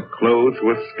 Their clothes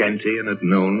were scanty and at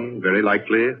known, very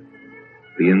likely,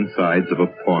 the insides of a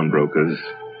pawnbroker's.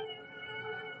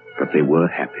 But they were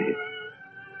happy,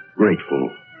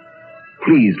 grateful,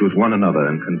 pleased with one another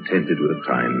and contented with the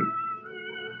time.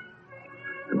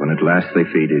 And when at last they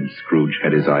faded, Scrooge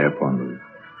had his eye upon them.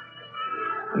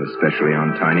 And especially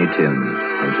on Tiny Tim,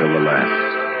 until the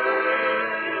last.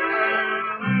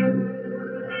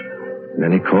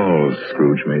 Many calls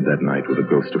Scrooge made that night with a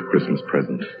ghost of Christmas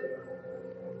present.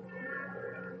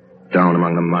 Down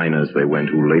among the miners they went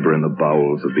who labor in the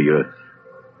bowels of the earth,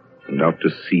 and out to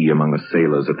sea among the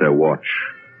sailors at their watch.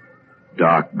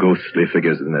 Dark, ghostly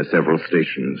figures in their several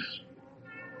stations.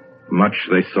 Much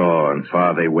they saw and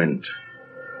far they went,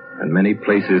 and many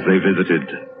places they visited,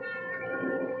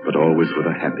 but always with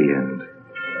a happy end.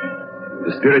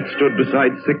 The spirits stood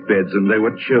beside sick beds, and they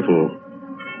were cheerful.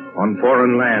 On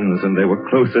foreign lands, and they were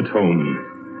close at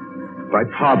home. by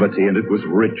poverty, and it was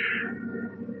rich.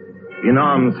 In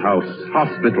almshouse,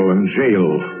 hospital, and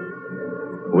jail,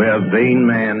 where vain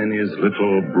man in his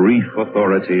little brief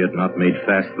authority had not made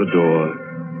fast the door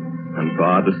and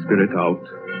barred the spirit out,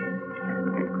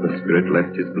 the spirit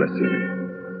left his blessing.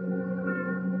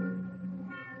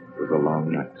 It was a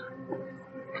long night.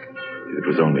 It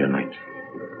was only a night.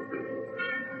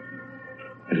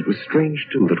 And it was strange,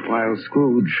 too, that while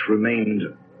Scrooge remained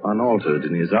unaltered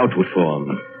in his outward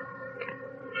form,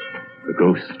 the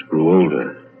ghost grew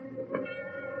older.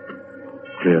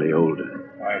 Clearly older.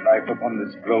 My life upon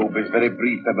this globe is very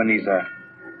brief, Ebenezer.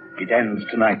 It ends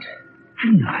tonight.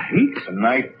 Tonight?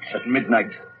 Tonight at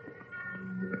midnight.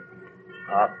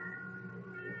 Ah,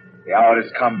 the hour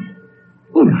has come.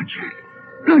 Oh, not yet.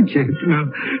 Not yet.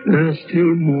 Now, there are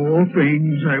still more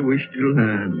things I wish to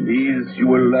learn. These you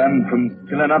will learn from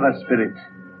still another spirit.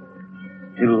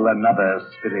 Still another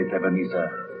spirit, Ebenezer.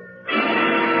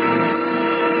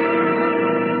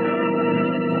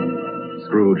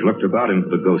 Scrooge looked about him for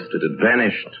the ghost that had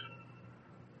vanished.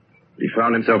 He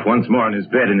found himself once more in his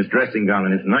bed, in his dressing gown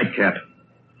and his nightcap.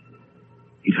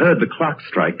 He'd heard the clock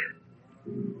strike.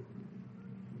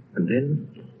 And then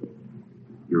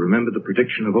you remembered the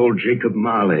prediction of old Jacob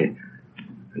Marley,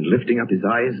 and lifting up his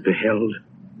eyes, beheld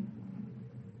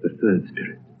the third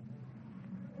spirit.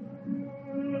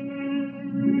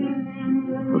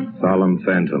 A solemn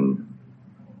phantom,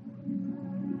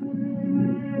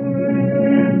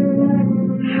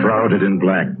 shrouded in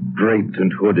black, draped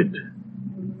and hooded,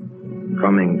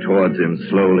 coming towards him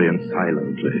slowly and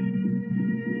silently,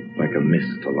 like a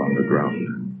mist along the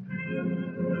ground.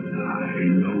 I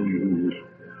know you.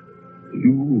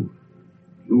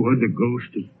 You are the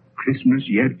ghost of Christmas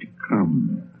yet to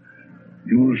come.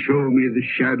 You will show me the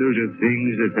shadows of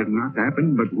things that have not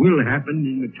happened, but will happen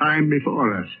in the time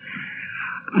before us.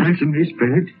 Answer me,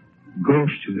 spirit,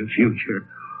 ghost of the future.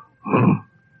 Oh,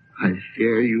 I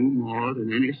fear you more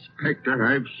than any specter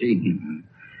I've seen.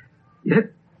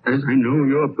 Yet, as I know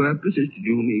your purpose is to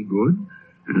do me good,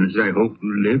 and as I hope to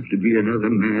live to be another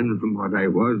man from what I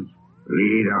was,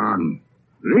 lead on.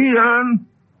 Lead on!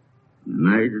 The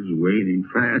night is waning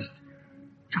fast.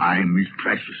 Time is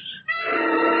precious.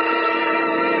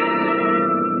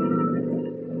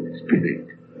 Spirit,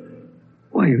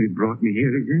 why have you brought me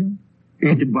here again?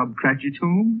 Into Bob Cratchit's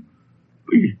home?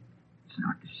 It's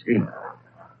not the same.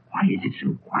 Why is it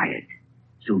so quiet?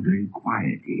 So very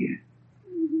quiet here.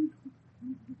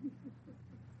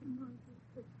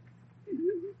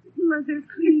 Mother,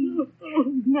 please.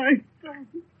 Oh, my son.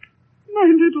 My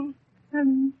little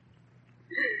son.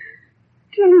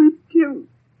 Tim.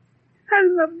 I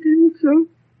loved him so.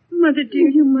 Mother, dear,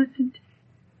 you mustn't.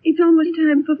 It's almost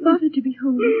time for Father to be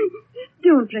home.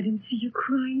 Don't let him see you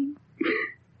crying.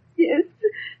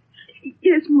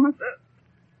 Yes, Mother.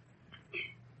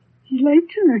 He's late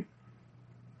tonight.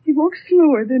 He walks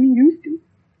slower than he used to.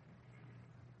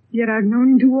 Yet I've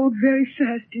known him to walk very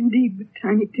fast indeed with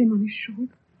Tiny Tim on his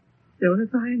shoulder. So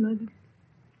have I, Mother.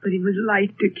 But he was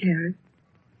light to carry.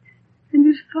 And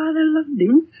his father loved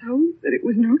him so that it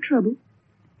was no trouble.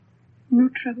 No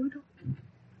trouble at all.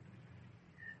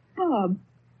 Bob.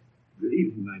 Good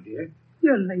evening, my dear.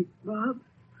 You're late, Bob.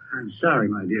 I'm sorry,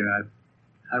 my dear.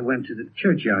 I went to the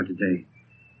churchyard today.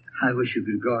 I wish you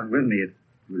could have gone with me. It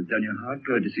would have done your heart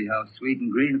good to see how sweet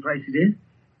and green the place it is.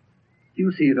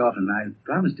 You'll see it often. I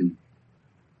promised him.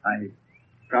 I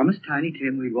promised Tiny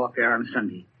Tim we'd walk there on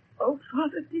Sunday. Oh,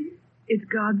 Father, dear, it's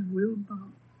God's will,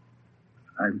 Bob.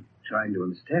 I'm trying to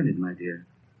understand it, my dear.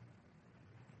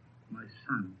 My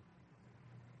son.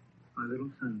 My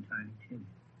little son, Tiny Tim.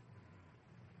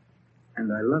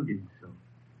 And I loved him so.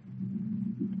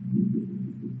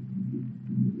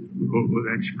 Oh,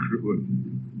 that's cruel.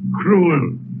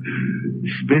 Cruel.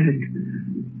 Spirit,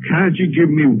 can't you give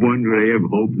me one ray of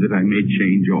hope that I may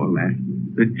change all that?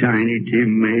 That Tiny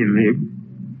Tim may live?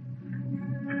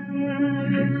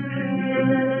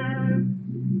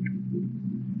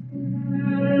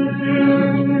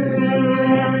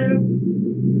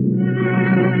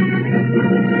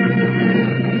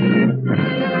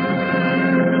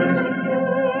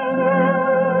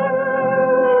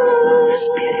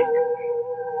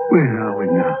 Where are we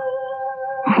now?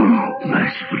 Oh,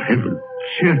 merciful heaven.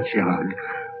 Churchyard,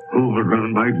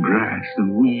 overrun by grass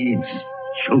and weeds,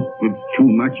 choked with too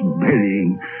much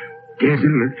burying.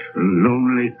 Desolate,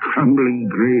 lonely, crumbling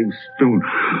gravestone.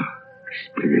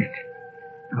 Spirit,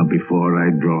 now before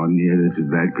I draw near to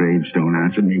that gravestone,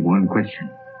 answer me one question.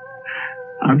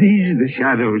 Are these the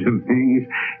shadows of things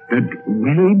that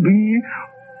will be,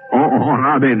 or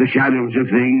are they the shadows of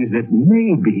things that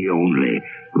may be only?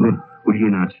 Will you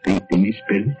not speak to me,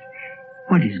 Spirit?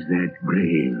 What is that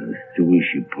grave to which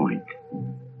you point?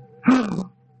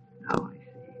 Oh, now I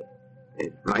see.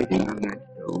 There's writing on that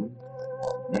stone.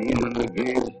 Name on the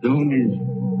gravestone is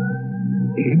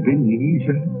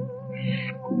Ebenezer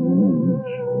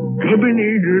Scrooge.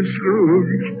 Ebenezer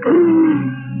Scrooge.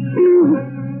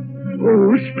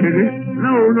 Oh, Spirit.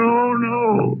 No.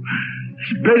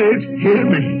 Spirit, hear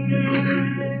me.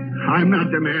 I'm not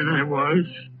the man I was.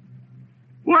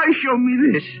 Why show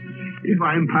me this if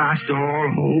I'm past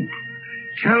all hope?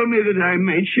 Tell me that I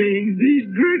may change these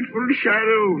dreadful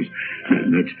shadows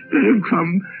that have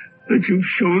come, that you've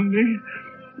shown me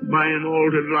by an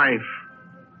altered life.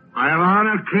 I'll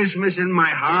honor Christmas in my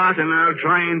heart, and I'll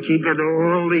try and keep it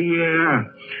all the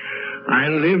year. I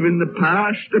live in the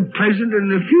past, the present, and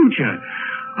the future.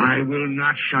 I will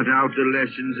not shut out the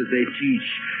lessons that they teach.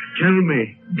 Tell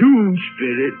me, do,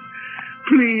 Spirit,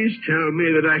 please tell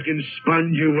me that I can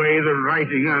sponge away the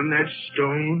writing on that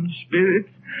stone, Spirit.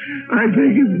 I beg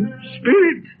of you,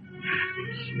 Spirit.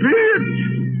 Spirit.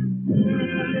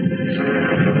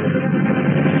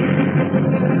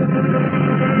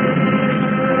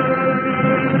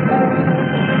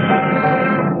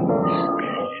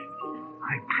 I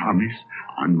promise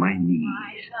on my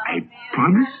knees. I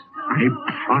promise.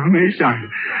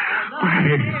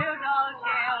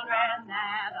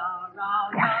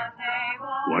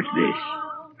 What's this?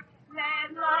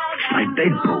 It's my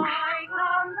bedpost.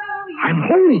 I'm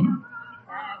home.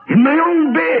 In my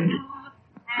own bed.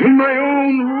 In my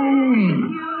own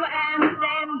room.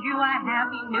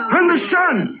 And the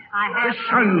sun. The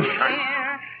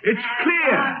sunshine. It's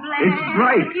clear. It's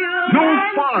bright. No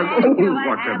fog. Oh,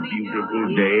 what a beautiful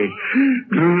day.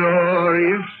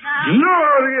 Glorious.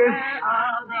 Glorious.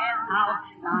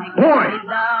 Boy.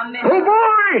 Oh,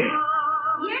 boy.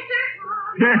 Yes, sir?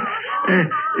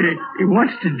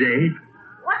 What's today?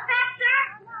 What's that, sir?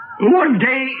 What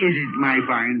day is it, my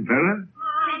fine fella?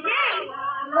 Today?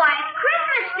 Why, it's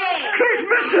Christmas Day.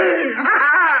 Christmas Day!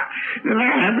 And I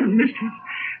haven't missed it.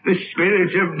 The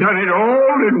spirits have done it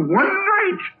all in one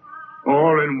night.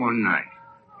 All in one night.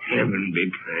 Heaven be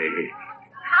praised.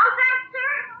 How's that,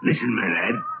 sir? Listen, my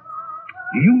lad.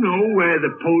 Do you know where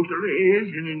the poultry is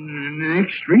in the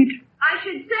next street? I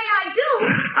should say I do.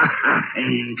 An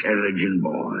intelligent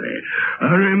boy. A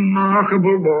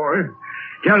remarkable boy.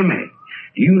 Tell me,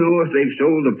 do you know if they've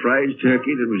sold the prize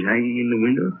turkey that was hanging in the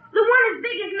window? The one as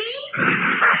big as me?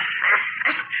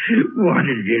 What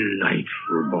a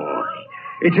delightful boy.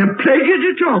 It's a pleasure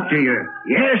to talk to you.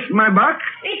 Yes, my buck?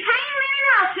 It's hanging there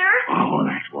now, sir. Oh,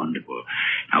 that's wonderful.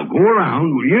 Now go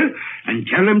around, will you, and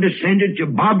tell him to send it to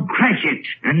Bob Cratchit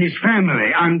and his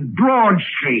family on Broad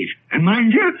Street. And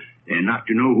mind you, they're not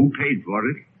to know who paid for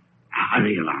it. Now,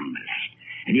 hurry along, my lad.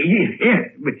 And here's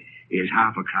 £50 for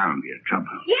your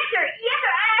trouble. Yes, sir.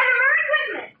 And a Merry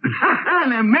Christmas.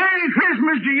 And a Merry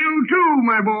Christmas to you, too,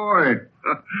 my boy.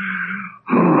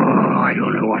 Oh, I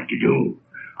don't know what to do.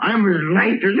 I'm as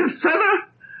light as a feather,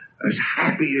 as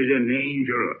happy as an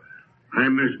angel.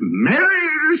 I'm as merry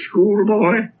as a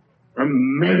schoolboy. A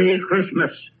Merry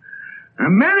Christmas. A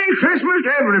Merry Christmas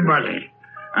to everybody.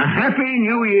 A Happy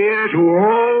New Year to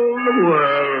all the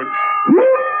world.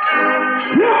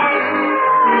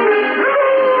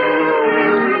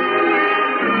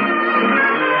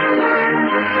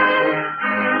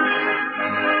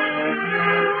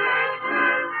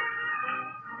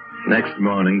 Next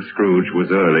morning, Scrooge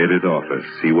was early at his office.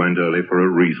 He went early for a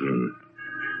reason.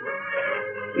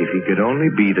 If he could only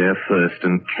be there first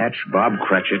and catch Bob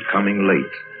Cratchit coming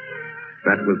late.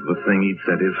 That was the thing he'd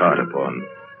set his heart upon.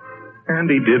 And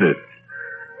he did it.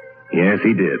 Yes,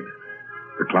 he did.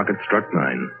 The clock had struck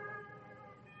 9.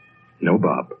 No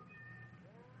Bob.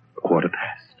 1:15.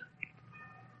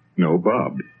 No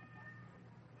Bob.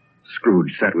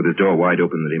 Scrooge sat with his door wide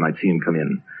open that he might see him come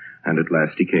in. And at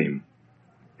last he came.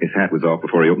 His hat was off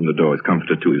before he opened the door. His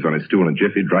comforter, too. He was on his stool in a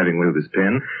jiffy, driving away with his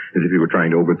pen, as if he were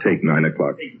trying to overtake 9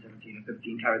 o'clock. 8 and 17 and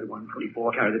 15, carry the 1,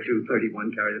 24, carry the 2,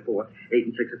 31, carry the 4, 8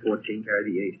 and 6 and 14, carry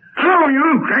the 8. Hello,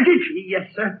 you, Cratchit.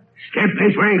 Yes, sir. Step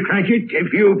this way, Cratchit,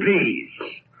 if you please.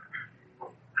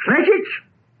 Cratchit,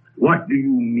 what do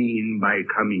you mean by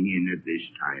coming in at this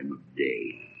time of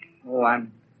day? Oh,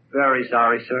 I'm very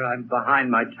sorry, sir. I'm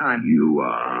behind my time. You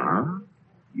are?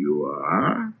 You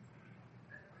are?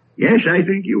 Yes, I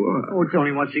think you are. Oh, it's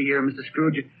only once a year, Mr.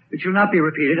 Scrooge. It shall not be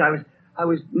repeated. I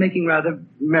was making rather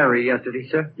merry yesterday,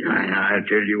 sir. I'll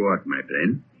tell you what, my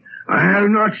friend. I'll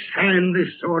not stand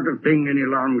this sort of thing any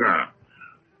longer.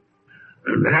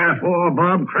 And therefore,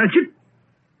 Bob Cratchit,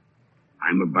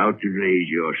 I'm about to raise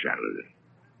your salary.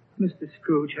 Mr.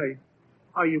 Scrooge,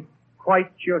 are you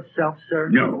quite yourself, sir?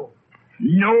 No.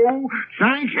 No,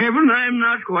 thank heaven I'm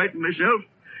not quite myself.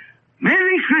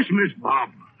 Merry Christmas,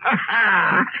 Bob.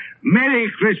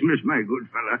 Merry Christmas, my good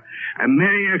fella. A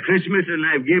merrier Christmas than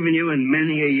I've given you in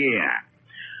many a year.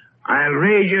 I'll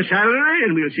raise your salary,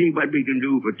 and we'll see what we can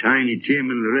do for Tiny Tim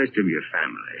and the rest of your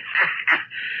family.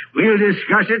 We'll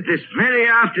discuss it this very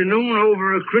afternoon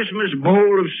over a Christmas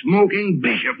bowl of smoking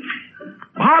bishop.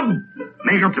 Bob,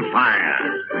 make up the fire.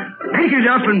 Make it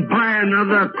up and buy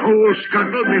another coal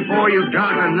scuttle before you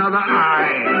dot another I.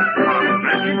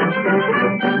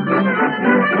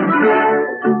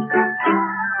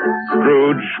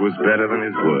 Scrooge was better than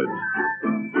his word.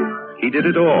 He did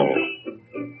it all,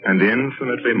 and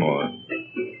infinitely more.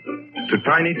 To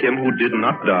Tiny Tim, who did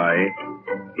not die,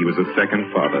 he was a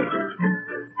second father.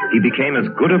 He became as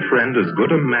good a friend, as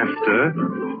good a master,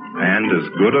 and as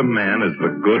good a man as the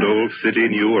good old city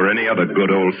knew, or any other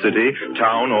good old city,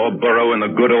 town, or borough in the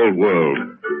good old world.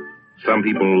 Some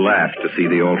people laughed to see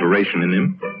the alteration in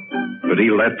him, but he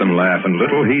let them laugh, and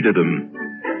little heeded them.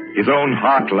 His own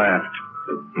heart laughed,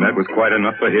 and that was quite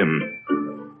enough for him.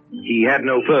 He had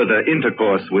no further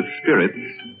intercourse with spirits,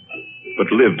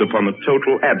 but lived upon the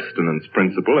total abstinence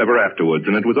principle ever afterwards,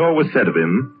 and it was always said of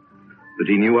him that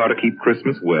he knew how to keep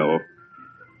Christmas well,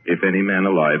 if any man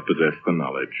alive possessed the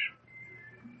knowledge.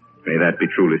 May that be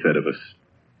truly said of us,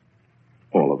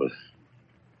 all of us.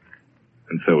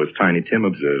 And so, as Tiny Tim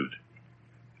observed,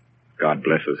 God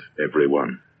bless us,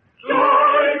 everyone. Joy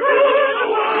to the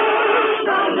world,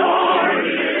 the Lord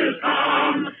is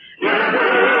come. Let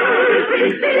earth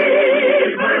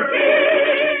receive her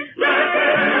King. Let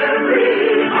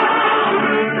every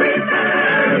heart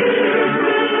prepare his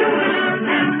room.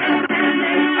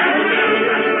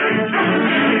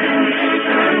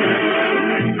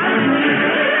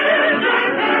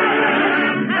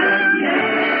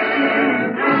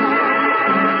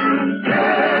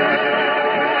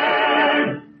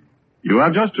 You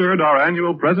have just heard our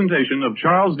annual presentation of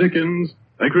Charles Dickens'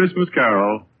 A Christmas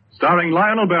Carol, starring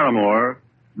Lionel Barrymore,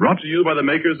 brought to you by the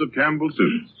makers of Campbell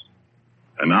Soups.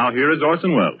 And now here is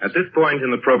Orson Welles. At this point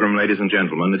in the program, ladies and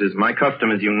gentlemen, it is my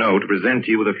custom, as you know, to present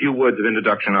to you with a few words of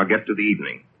introduction our guest of the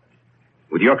evening.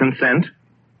 With your consent,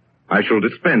 I shall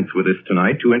dispense with this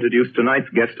tonight. To introduce tonight's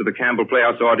guest to the Campbell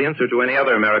Playhouse audience or to any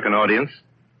other American audience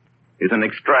is an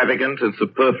extravagant and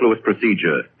superfluous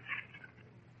procedure.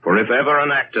 For if ever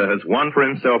an actor has won for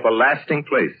himself a lasting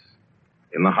place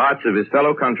in the hearts of his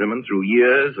fellow countrymen through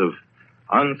years of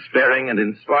unsparing and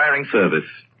inspiring service,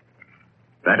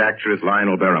 that actor is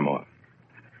Lionel Barrymore.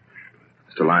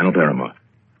 Mr. Lionel Barrymore.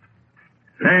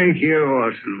 Thank you,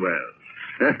 Orson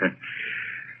Welles.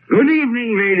 Good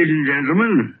evening, ladies and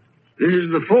gentlemen. This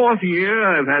is the fourth year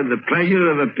I've had the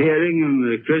pleasure of appearing in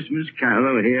the Christmas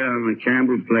Carol here on the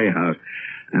Campbell Playhouse.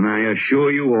 And I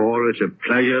assure you all it's a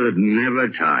pleasure that never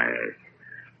tires.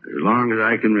 As long as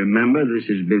I can remember, this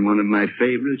has been one of my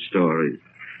favorite stories.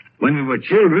 When we were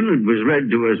children, it was read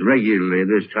to us regularly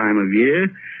this time of year, as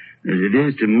it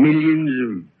is to millions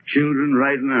of children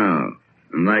right now.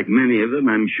 And like many of them,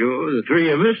 I'm sure, the three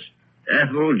of us,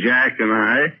 Ethel, Jack, and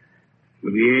I,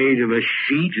 with the aid of a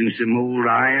sheet and some old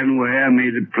ironware,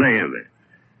 made a play of it.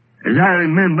 As I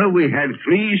remember, we had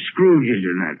 3 Scrooges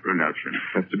in that production.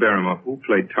 Mr. Barrymore, who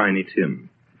played Tiny Tim?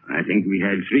 I think we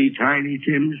had 3 Tiny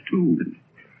Tims, too.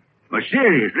 But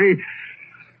seriously,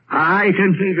 I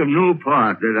can think of no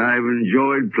part that I've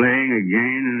enjoyed playing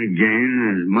again and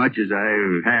again as much as I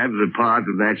have the part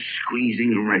of that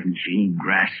squeezing, wrenching,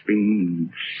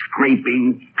 grasping,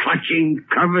 scraping, clutching,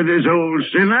 covetous old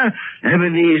sinner,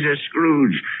 Ebenezer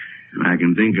Scrooge. I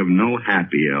can think of no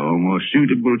happier or more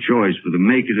suitable choice for the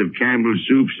makers of Campbell's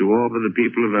Soups to offer the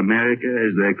people of America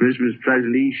as their Christmas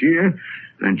present each year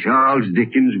than Charles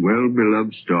Dickens'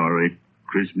 well-beloved story,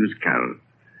 Christmas Carol.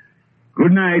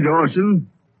 Good night,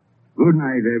 Orson. Good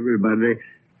night, everybody.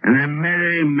 And a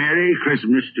Merry, Merry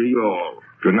Christmas to you all.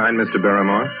 Good night, Mr.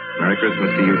 Barrymore. Merry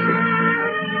Christmas to you,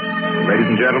 sir. Ladies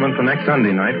and gentlemen, for next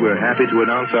Sunday night, we're happy to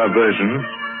announce our version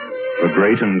a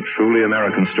great and truly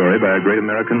American story by a great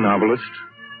American novelist.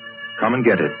 Come and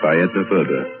Get It by Edna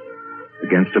Ferber.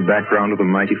 Against a background of the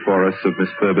mighty forests of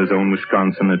Miss Ferber's own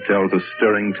Wisconsin, it tells a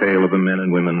stirring tale of the men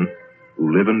and women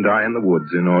who live and die in the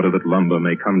woods in order that lumber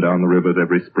may come down the rivers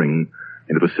every spring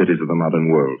into the cities of the modern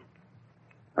world.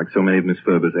 Like so many of Miss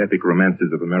Ferber's epic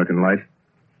romances of American life,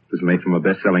 it was made from a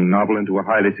best-selling novel into a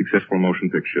highly successful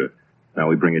motion picture. Now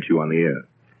we bring it to you on the air.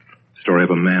 The story of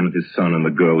a man and his son and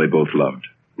the girl they both loved.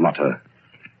 Lotta,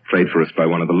 played for us by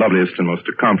one of the loveliest and most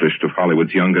accomplished of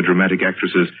Hollywood's younger dramatic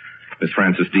actresses, Miss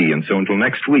Frances D. And so until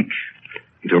next week,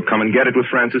 until Come and Get It with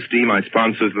Frances D., my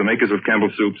sponsors, the makers of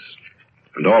Campbell Soups,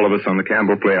 And all of us on the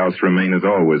Campbell Playhouse remain, as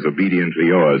always, obediently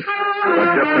yours.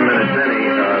 But just a minute,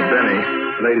 Benny,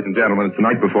 ladies and gentlemen, it's the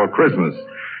night before Christmas.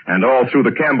 And all through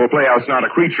the Campbell Playhouse, not a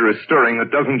creature is stirring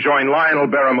that doesn't join Lionel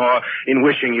Barrymore in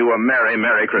wishing you a Merry,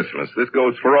 Merry Christmas. This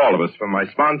goes for all of us, from my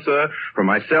sponsor, from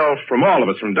myself, from all of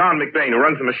us, from Don McBain, who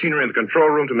runs the machinery in the control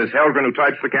room, to Miss Helgren, who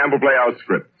types the Campbell Playhouse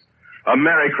scripts. A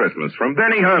Merry Christmas from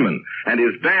Benny Herman and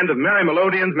his band of Merry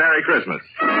Melodians, Merry Christmas.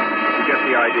 You get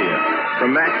the idea.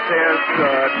 From Max Sayre's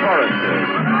choruses.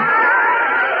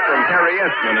 From Harry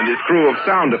Esman and his crew of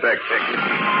sound effect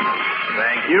technicians.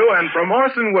 Thank you. And from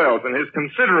Orson Welles and his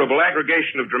considerable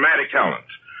aggregation of dramatic talent,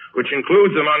 which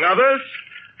includes, among others,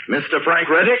 Mr. Frank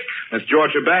Reddick, Miss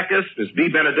Georgia Backus, Miss B.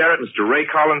 Benaderet, Mr. Ray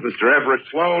Collins, Mr. Everett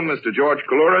Sloan, Mr. George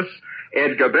Coulouris,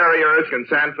 Edgar Barry, Erskine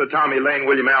Sanford, Tommy Lane,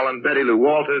 William Allen, Betty Lou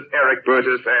Walters, Eric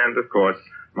Burtis, and, of course,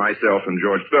 myself and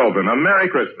George Spelvin. A Merry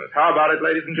Christmas. How about it,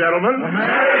 ladies and gentlemen? A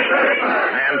Merry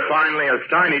Christmas. And finally, as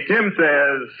Tiny Tim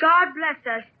says... God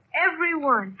bless us,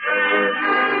 everyone.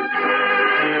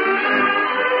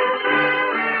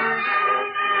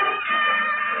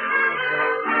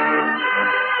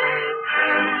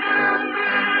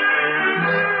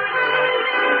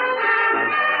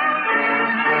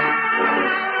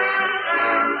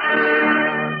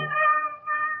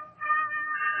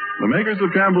 The makers of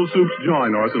Campbell Soups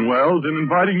join Orson Welles in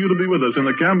inviting you to be with us in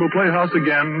the Campbell Playhouse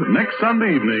again next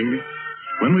Sunday evening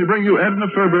when we bring you Edna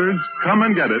Ferber's Come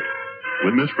and Get It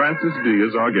with Miss Frances D.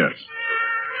 as our guest.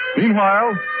 Meanwhile,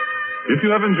 if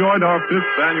you have enjoyed our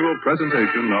 5th annual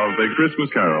presentation of A Christmas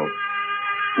Carol,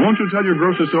 won't you tell your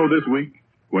grocer so this week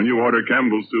when you order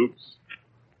Campbell Soups?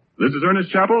 This is Ernest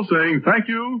Chappell saying thank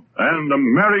you and a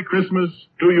Merry Christmas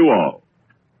to you all.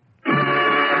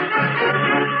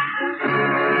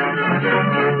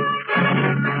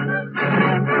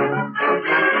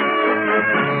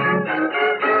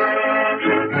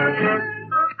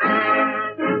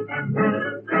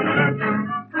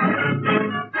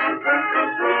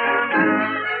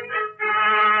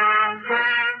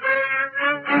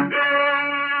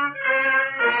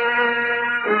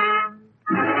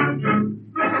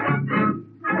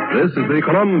 This is the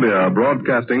Columbia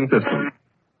Broadcasting System.